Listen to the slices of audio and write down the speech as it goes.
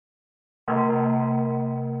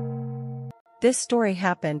This story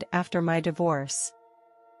happened after my divorce.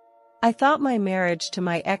 I thought my marriage to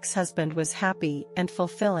my ex-husband was happy and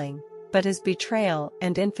fulfilling, but his betrayal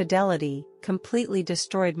and infidelity completely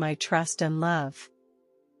destroyed my trust and love.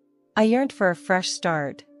 I yearned for a fresh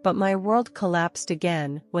start, but my world collapsed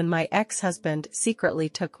again when my ex-husband secretly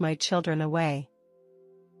took my children away.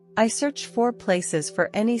 I searched 4 places for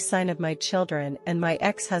any sign of my children and my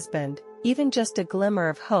ex-husband, even just a glimmer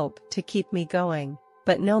of hope to keep me going,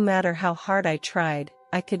 but no matter how hard I tried,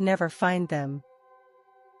 I could never find them.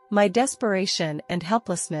 My desperation and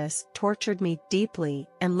helplessness tortured me deeply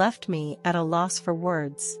and left me at a loss for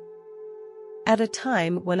words. At a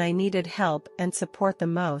time when I needed help and support the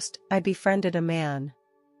most, I befriended a man.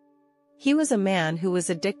 He was a man who was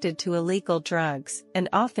addicted to illegal drugs and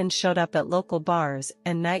often showed up at local bars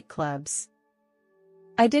and nightclubs.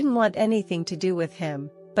 I didn't want anything to do with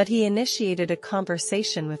him, but he initiated a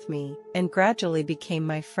conversation with me and gradually became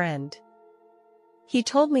my friend. He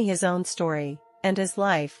told me his own story, and his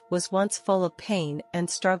life was once full of pain and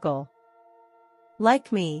struggle.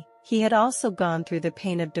 Like me, he had also gone through the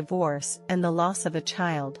pain of divorce and the loss of a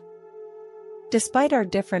child. Despite our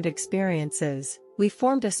different experiences, we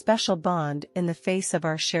formed a special bond in the face of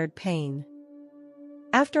our shared pain.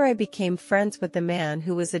 After I became friends with the man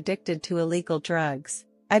who was addicted to illegal drugs,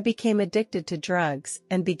 I became addicted to drugs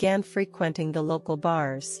and began frequenting the local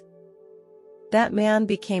bars. That man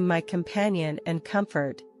became my companion and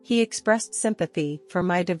comfort. He expressed sympathy for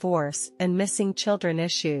my divorce and missing children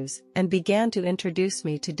issues and began to introduce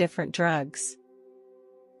me to different drugs.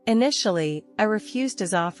 Initially, I refused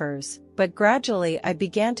his offers, but gradually I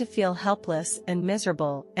began to feel helpless and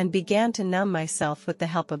miserable and began to numb myself with the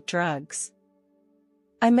help of drugs.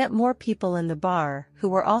 I met more people in the bar who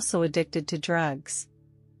were also addicted to drugs.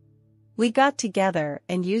 We got together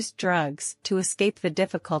and used drugs to escape the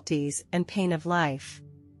difficulties and pain of life.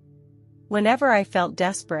 Whenever I felt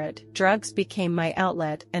desperate, drugs became my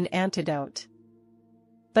outlet and antidote.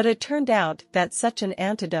 But it turned out that such an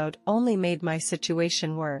antidote only made my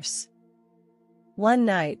situation worse. One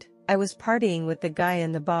night, I was partying with the guy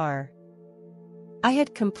in the bar. I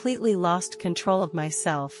had completely lost control of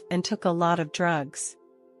myself and took a lot of drugs.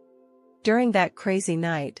 During that crazy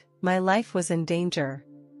night, my life was in danger.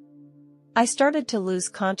 I started to lose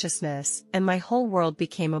consciousness and my whole world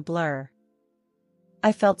became a blur.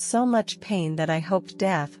 I felt so much pain that I hoped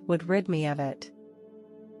death would rid me of it.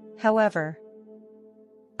 However,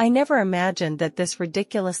 I never imagined that this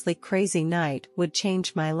ridiculously crazy night would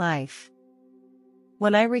change my life.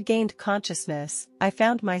 When I regained consciousness, I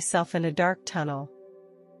found myself in a dark tunnel.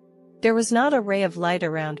 There was not a ray of light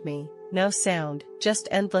around me, no sound, just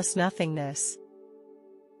endless nothingness.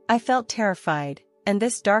 I felt terrified, and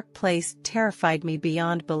this dark place terrified me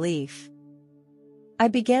beyond belief. I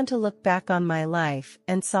began to look back on my life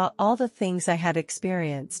and saw all the things I had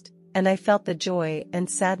experienced, and I felt the joy and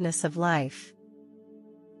sadness of life.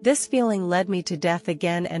 This feeling led me to death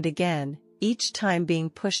again and again, each time being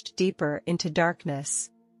pushed deeper into darkness.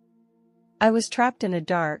 I was trapped in a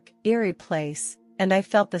dark, eerie place, and I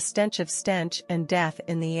felt the stench and death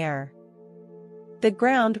in the air. The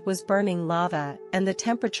ground was burning lava, and the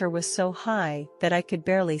temperature was so high that I could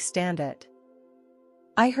barely stand it.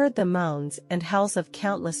 I heard the moans and howls of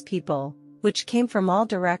countless people, which came from all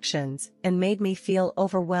directions and made me feel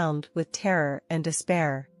overwhelmed with terror and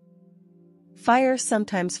despair. Fire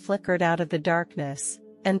sometimes flickered out of the darkness,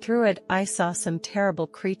 and through it I saw some terrible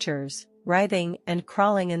creatures, writhing and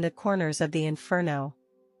crawling in the corners of the inferno.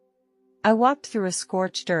 I walked through a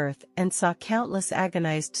scorched earth and saw countless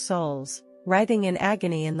agonized souls, writhing in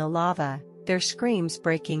agony in the lava, their screams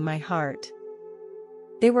breaking my heart.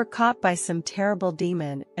 They were caught by some terrible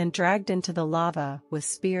demon and dragged into the lava with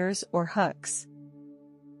spears or hooks.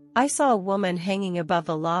 I saw a woman hanging above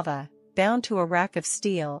the lava, bound to a rack of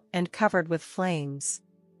steel and covered with flames.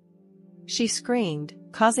 She screamed,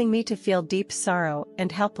 causing me to feel deep sorrow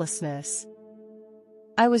and helplessness.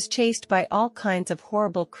 I was chased by all kinds of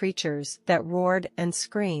horrible creatures that roared and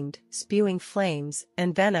screamed, spewing flames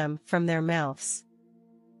and venom from their mouths.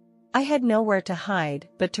 I had nowhere to hide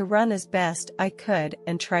but to run as best I could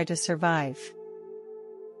and try to survive.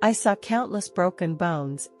 I saw countless broken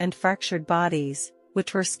bones and fractured bodies,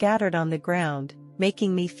 which were scattered on the ground,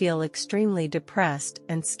 making me feel extremely depressed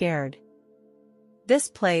and scared. This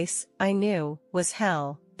place, I knew, was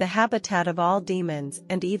hell, the habitat of all demons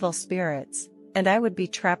and evil spirits, and I would be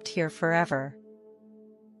trapped here forever.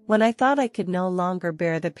 When I thought I could no longer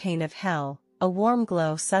bear the pain of hell, a warm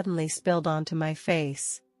glow suddenly spilled onto my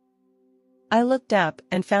face. I looked up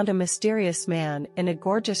and found a mysterious man in a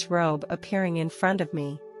gorgeous robe appearing in front of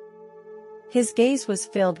me. His gaze was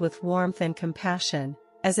filled with warmth and compassion,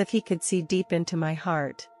 as if he could see deep into my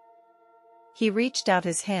heart. He reached out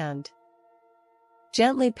his hand,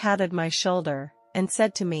 gently patted my shoulder, and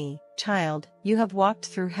said to me, "Child, you have walked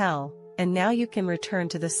through hell, and now you can return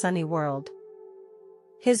to the sunny world."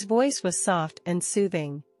 His voice was soft and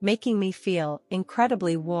soothing, making me feel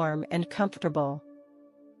incredibly warm and comfortable.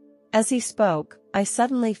 As he spoke, I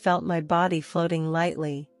suddenly felt my body floating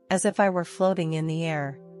lightly, as if I were floating in the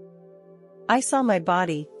air. I saw my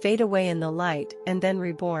body fade away in the light and then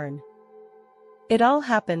reborn. It all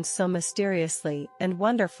happened so mysteriously and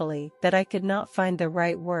wonderfully that I could not find the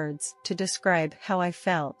right words to describe how I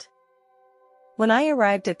felt. When I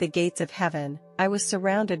arrived at the gates of heaven, I was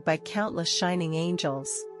surrounded by countless shining angels.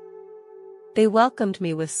 They welcomed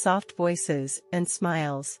me with soft voices and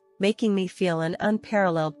smiles, making me feel an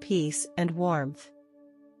unparalleled peace and warmth.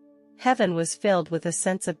 Heaven was filled with a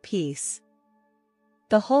sense of peace.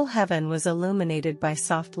 The whole heaven was illuminated by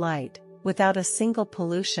soft light, without a single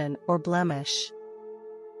pollution or blemish.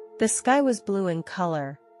 The sky was blue in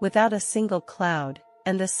color, without a single cloud,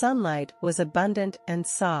 and the sunlight was abundant and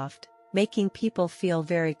soft, making people feel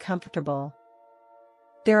very comfortable.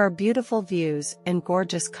 There are beautiful views and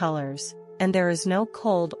gorgeous colors, and there is no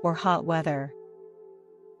cold or hot weather.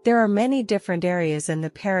 There are many different areas in the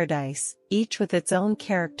paradise, each with its own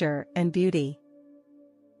character and beauty.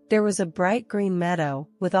 There was a bright green meadow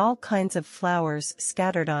with all kinds of flowers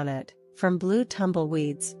scattered on it, from blue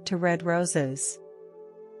tumbleweeds to red roses.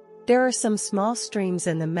 There are some small streams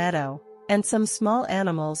in the meadow, and some small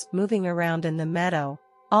animals moving around in the meadow.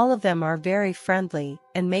 All of them are very friendly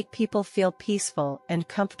and make people feel peaceful and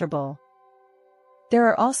comfortable. There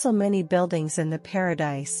are also many buildings in the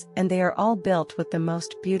paradise, and they are all built with the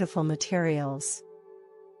most beautiful materials.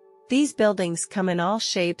 These buildings come in all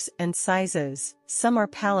shapes and sizes. Some are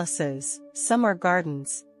palaces, some are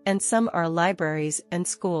gardens, and some are libraries and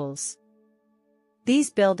schools.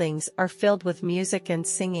 These buildings are filled with music and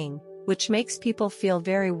singing, which makes people feel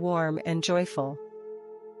very warm and joyful.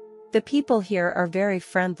 The people here are very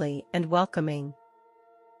friendly and welcoming.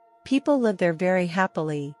 People live there very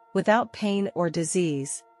happily, without pain or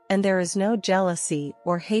disease, and there is no jealousy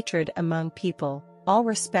or hatred among people. All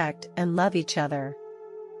respect and love each other.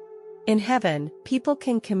 In heaven, people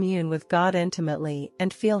can commune with God intimately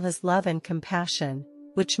and feel His love and compassion,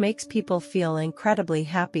 which makes people feel incredibly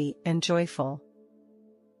happy and joyful.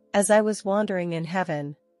 As I was wandering in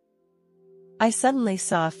heaven, I suddenly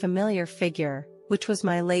saw a familiar figure, which was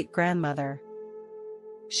my late grandmother.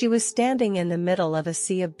 She was standing in the middle of a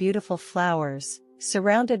sea of beautiful flowers,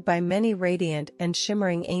 surrounded by many radiant and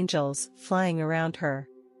shimmering angels flying around her.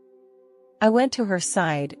 I went to her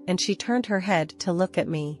side and she turned her head to look at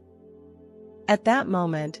me. At that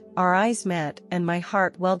moment, our eyes met and my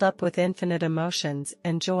heart welled up with infinite emotions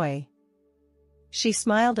and joy. She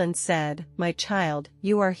smiled and said, "My child,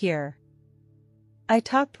 you are here." I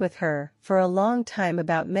talked with her for a long time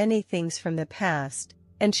about many things from the past,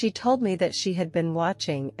 and she told me that she had been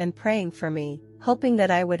watching and praying for me, hoping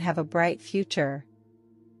that I would have a bright future.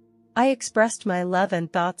 I expressed my love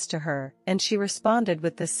and thoughts to her, and she responded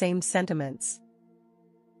with the same sentiments.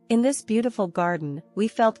 In this beautiful garden, we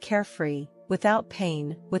felt carefree, without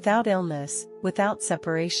pain, without illness, without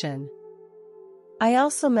separation. I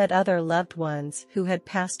also met other loved ones who had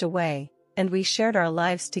passed away, and we shared our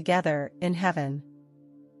lives together in heaven.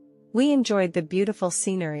 We enjoyed the beautiful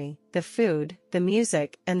scenery, the food, the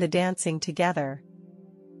music, and the dancing together.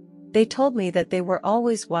 They told me that they were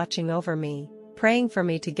always watching over me, praying for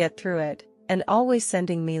me to get through it, and always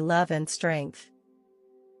sending me love and strength.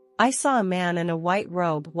 I saw a man in a white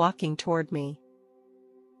robe walking toward me.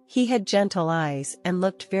 He had gentle eyes and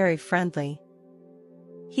looked very friendly.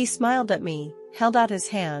 He smiled at me, held out his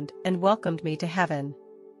hand, and welcomed me to heaven.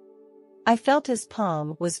 I felt his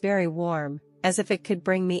palm was very warm, as if it could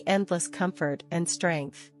bring me endless comfort and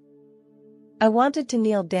strength. I wanted to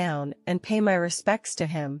kneel down and pay my respects to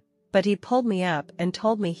him, but he pulled me up and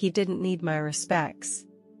told me he didn't need my respects.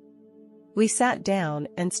 We sat down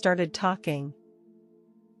and started talking.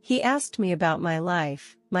 He asked me about my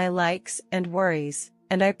life, my likes and worries,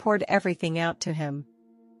 and I poured everything out to him.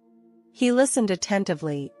 He listened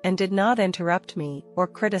attentively and did not interrupt me or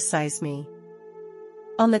criticize me.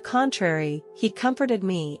 On the contrary, he comforted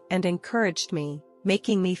me and encouraged me,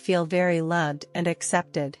 making me feel very loved and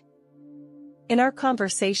accepted. In our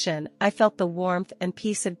conversation, I felt the warmth and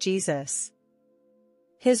peace of Jesus.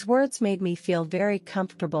 His words made me feel very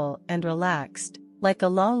comfortable and relaxed, like a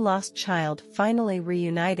long-lost child finally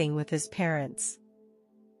reuniting with his parents.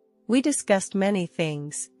 We discussed many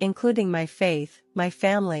things, including my faith, my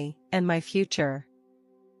family, and my future.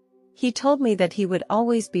 He told me that he would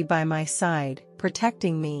always be by my side,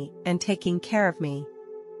 protecting me and taking care of me.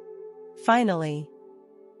 Finally,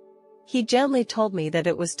 he gently told me that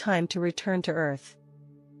it was time to return to Earth.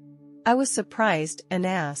 I was surprised and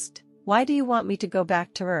asked, "Why do you want me to go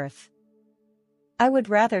back to Earth? I would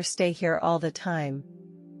rather stay here all the time."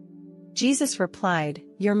 Jesus replied,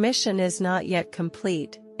 "Your mission is not yet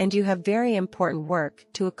complete, and you have very important work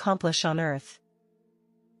to accomplish on Earth.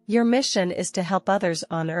 Your mission is to help others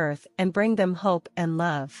on Earth and bring them hope and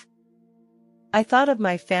love." I thought of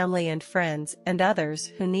my family and friends and others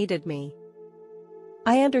who needed me.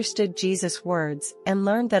 I understood Jesus' words and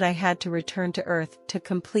learned that I had to return to Earth to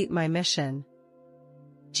complete my mission.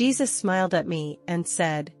 Jesus smiled at me and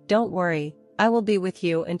said, "Don't worry, I will be with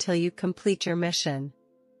you until you complete your mission."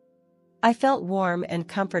 I felt warm and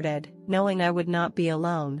comforted, knowing I would not be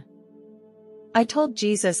alone. I told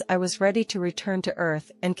Jesus I was ready to return to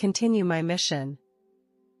Earth and continue my mission.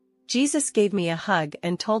 Jesus gave me a hug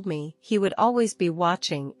and told me he would always be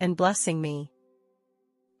watching and blessing me.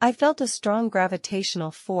 I felt a strong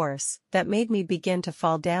gravitational force that made me begin to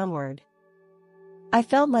fall downward. I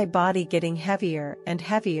felt my body getting heavier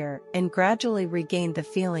and gradually regained the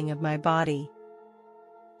feeling of my body.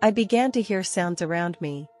 I began to hear sounds around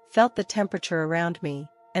me, felt the temperature around me,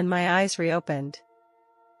 and my eyes reopened.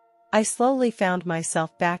 I slowly found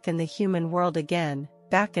myself back in the human world again,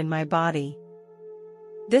 back in my body.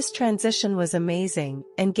 This transition was amazing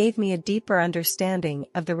and gave me a deeper understanding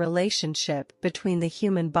of the relationship between the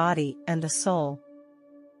human body and the soul.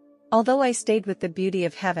 Although I stayed with the beauty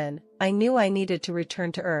of heaven, I knew I needed to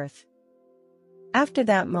return to Earth. After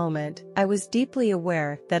that moment, I was deeply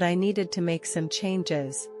aware that I needed to make some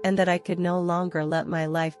changes and that I could no longer let my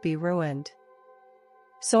life be ruined.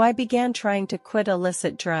 So I began trying to quit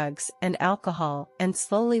illicit drugs and alcohol and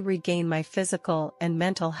slowly regain my physical and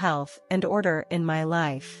mental health and order in my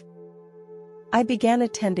life. I began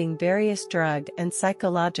attending various drug and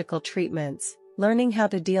psychological treatments, learning how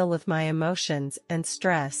to deal with my emotions and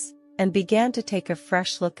stress, and began to take a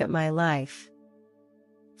fresh look at my life.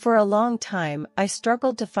 For a long time, I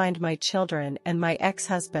struggled to find my children and my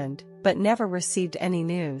ex-husband, but never received any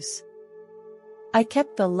news. I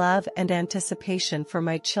kept the love and anticipation for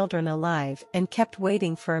my children alive and kept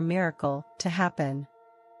waiting for a miracle to happen.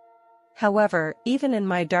 However, even in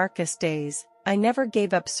my darkest days, I never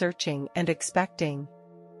gave up searching and expecting.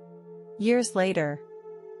 Years later,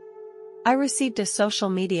 I received a social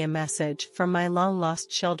media message from my long-lost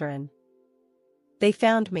children. They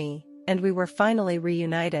found me, and we were finally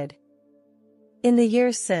reunited. In the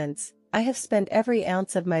years since, I have spent every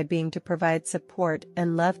ounce of my being to provide support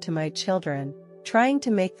and love to my children, trying to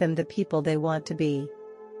make them the people they want to be.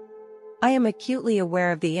 I am acutely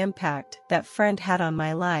aware of the impact that friend had on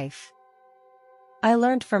my life. I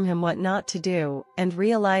learned from him what not to do and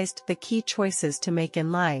realized the key choices to make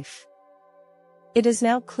in life. It is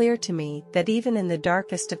now clear to me that even in the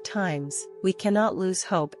darkest of times, we cannot lose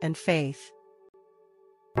hope and faith.